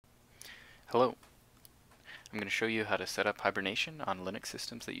Hello, I'm going to show you how to set up Hibernation on Linux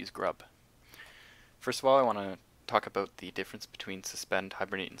systems that use grub. First of all, I want to talk about the difference between suspend,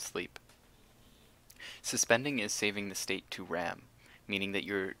 hibernate, and sleep. Suspending is saving the state to RAM, meaning that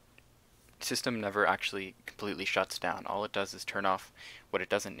your system never actually completely shuts down. All it does is turn off what it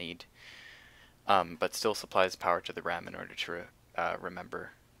doesn't need, but still supplies power to the RAM in order to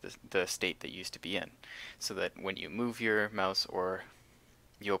remember the state that you used to be in, so that when you move your mouse or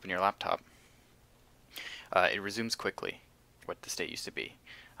you open your laptop, it resumes quickly what the state used to be.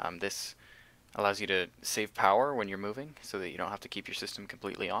 This allows you to save power when you're moving so that you don't have to keep your system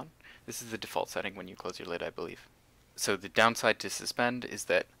completely on. This is the default setting when you close your lid, I believe. So the downside to suspend is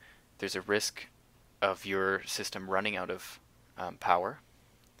that there's a risk of your system running out of power,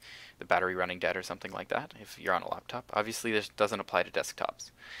 the battery running dead or something like that if you're on a laptop. Obviously this doesn't apply to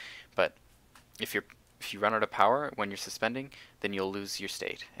desktops, but if you run out of power when you're suspending, then you'll lose your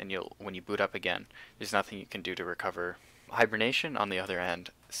state, and when you boot up again, there's nothing you can do to recover. Hibernation, on the other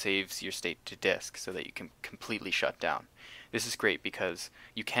hand, saves your state to disk so that you can completely shut down. This is great because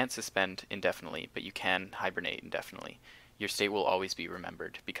you can't suspend indefinitely, but you can hibernate indefinitely. Your state will always be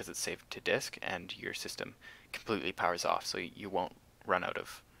remembered because it's saved to disk, and your system completely powers off, so you won't run out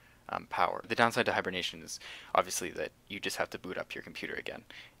of power. The downside to hibernation is obviously that you just have to boot up your computer again,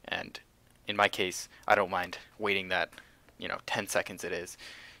 and in my case, I don't mind waiting that 10 seconds it is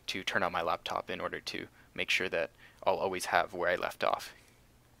to turn on my laptop in order to make sure that I'll always have where I left off.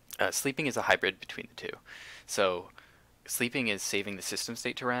 Sleeping is a hybrid between the two. So sleeping is saving the system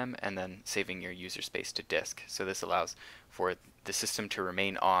state to RAM and then saving your user space to disk. So this allows for the system to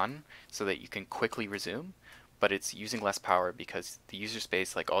remain on so that you can quickly resume, but it's using less power because the user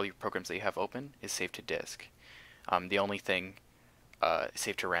space, like all your programs that you have open, is saved to disk. The only thing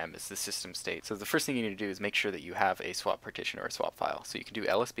saved to RAM is the system state. So the first thing you need to do is make sure that you have a swap partition or a swap file. So you can do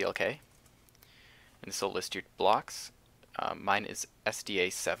lsblk, and this will list your blocks. Mine is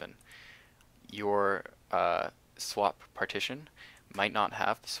sdA7. Your swap partition might not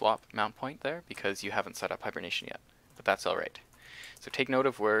have the swap mount point there because you haven't set up Hibernation yet, but that's alright. So take note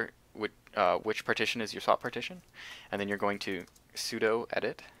of which partition is your swap partition, and then you're going to sudo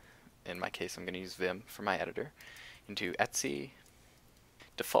edit. In my case, I'm going to use Vim for my editor, into etc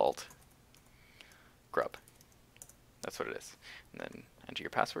default grub. That's what it is. And then enter your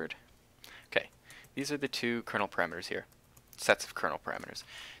password. Okay, these are the two kernel parameters here, sets of kernel parameters.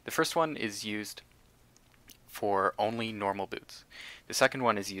 The first one is used for only normal boots. The second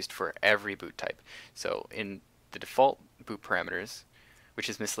one is used for every boot type. So in the default boot parameters, which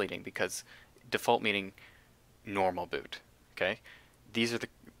is misleading because default meaning normal boot, okay? These are the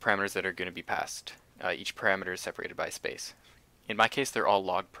parameters that are going to be passed. Each parameter is separated by a space. In my case, they're all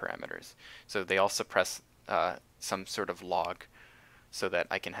log parameters, so they all suppress some sort of log so that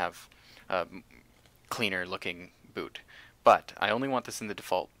I can have cleaner looking boot. But I only want this in the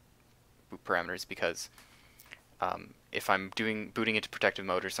default boot parameters because if I'm booting into protective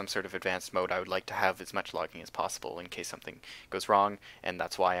mode or some sort of advanced mode, I would like to have as much logging as possible in case something goes wrong, and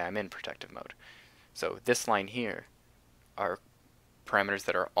that's why I'm in protective mode. So this line here are parameters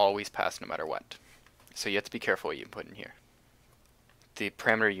that are always passed no matter what. So you have to be careful what you put in here. The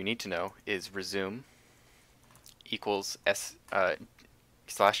parameter you need to know is resume equals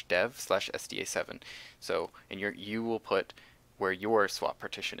 /dev/sda7. So you will put where your swap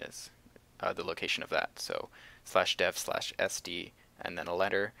partition is, the location of that. So /dev/sd, and then a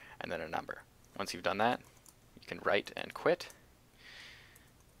letter, and then a number. Once you've done that, you can write and quit.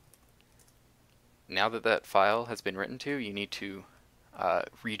 Now that that file has been written to, you need to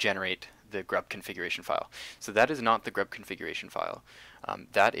regenerate the grub configuration file. So that is not the grub configuration file.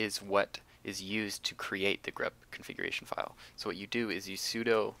 That is what is used to create the grub configuration file. So what you do is you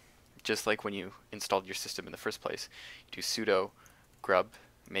sudo, just like when you installed your system in the first place, you do sudo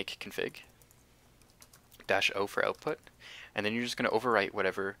grub.mkconfig -o for output, and then you're just going to overwrite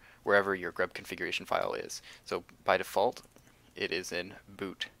wherever your grub configuration file is. So by default, it is in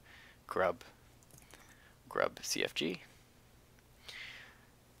boot grub.cfg.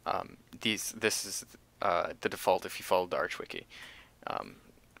 This is the default if you follow the Arch wiki.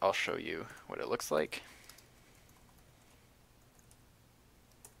 I'll show you what it looks like.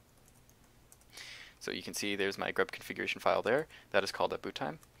 So you can see there's my grub configuration file there. That is called at boot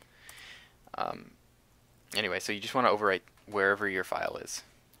time. Anyway, so you just want to overwrite wherever your file is,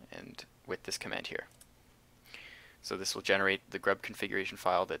 and with this command here. So this will generate the grub configuration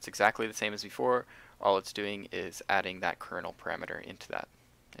file that's exactly the same as before. All it's doing is adding that kernel parameter into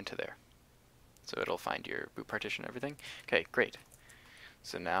there. So it'll find your boot partition and everything. Okay, great.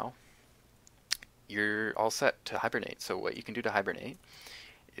 So now you're all set to hibernate. So what you can do to hibernate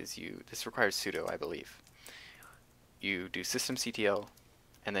is this requires sudo, I believe. You do systemctl,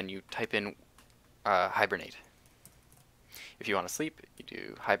 and then you type in Hibernate. If you want to sleep, you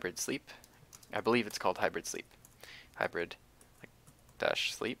do hybrid sleep. I believe it's called hybrid sleep. Hybrid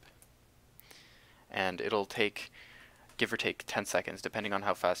dash sleep. And it'll take, give or take, 10 seconds, depending on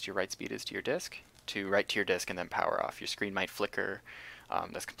how fast your write speed is to your disk, to write to your disk and then power off. Your screen might flicker.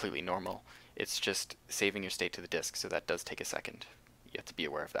 That's completely normal. It's just saving your state to the disk, so that does take a second. You have to be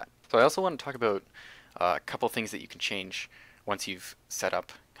aware of that. So I also want to talk about a couple things that you can change once you've set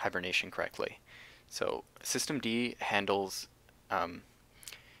up Hibernation correctly. So systemd handles,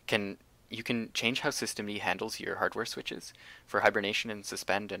 you can change how systemd handles your hardware switches for Hibernation and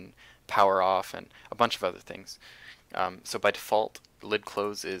Suspend and power off and a bunch of other things. So by default, lid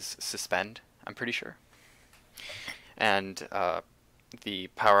close is Suspend, I'm pretty sure. And the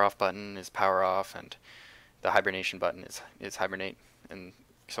power off button is power off, and the Hibernation button is Hibernate, and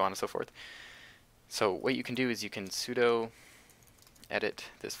so on and so forth. So what you can do is you can sudo edit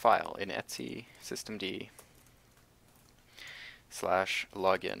this file in etc systemd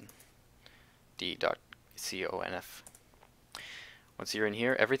 /logind.conf. Once you're in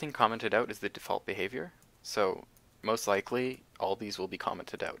here, everything commented out is the default behavior, so most likely all these will be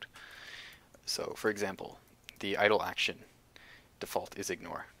commented out. So for example, the idle action default is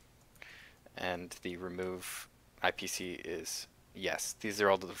ignore, and the remove IPC is yes. These are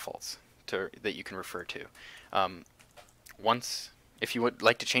all the defaults that you can refer to. If you would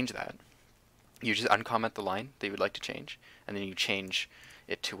like to change that, you just uncomment the line that you would like to change, and then you change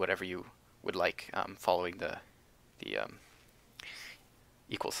it to whatever you would like, following the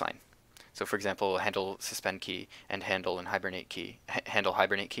equal sign. So for example, handle suspend key and handle and hibernate key, handle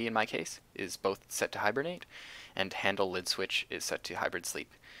hibernate key in my case is both set to hibernate, and handle lid switch is set to hybrid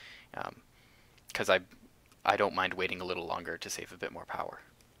sleep, because I don't mind waiting a little longer to save a bit more power.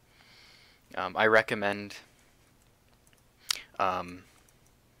 I recommend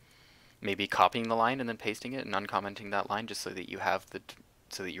maybe copying the line and then pasting it and uncommenting that line, just so that you have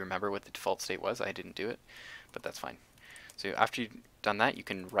so that you remember what the default state was. I didn't do it, but that's fine. So after you've done that, you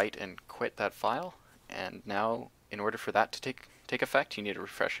can write and quit that file, and now in order for that to take effect, you need to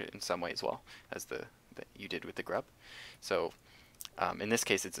refresh it in some way as well as that you did with the grub. So in this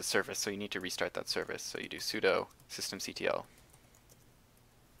case it's a service, so you need to restart that service. So you do sudo systemctl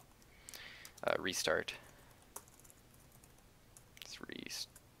restart. Let's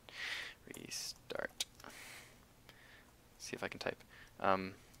restart. See if I can type.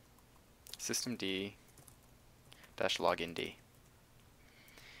 Systemd -logind.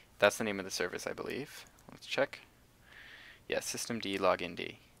 That's the name of the service, I believe. Let's check. Yes, systemd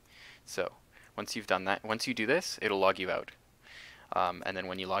logind. So once you've done that, once you do this, it'll log you out. And then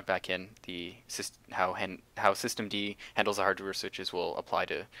when you log back in, how systemd handles the hardware switches will apply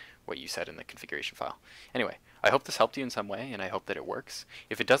to what you said in the configuration file. Anyway, I hope this helped you in some way, and I hope that it works.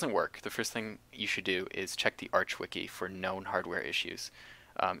 If it doesn't work, the first thing you should do is check the Arch wiki for known hardware issues,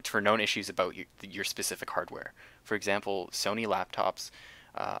 for known issues about your specific hardware. For example, Sony laptops,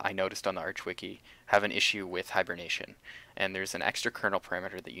 I noticed on the Arch wiki, have an issue with Hibernation, and there's an extra kernel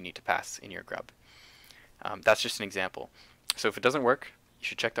parameter that you need to pass in your grub. That's just an example. So if it doesn't work, you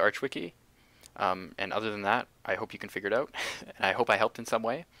should check the Arch wiki. And other than that, I hope you can figure it out, and I hope I helped in some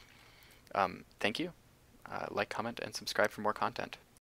way. Thank you. Like, comment, and subscribe for more content.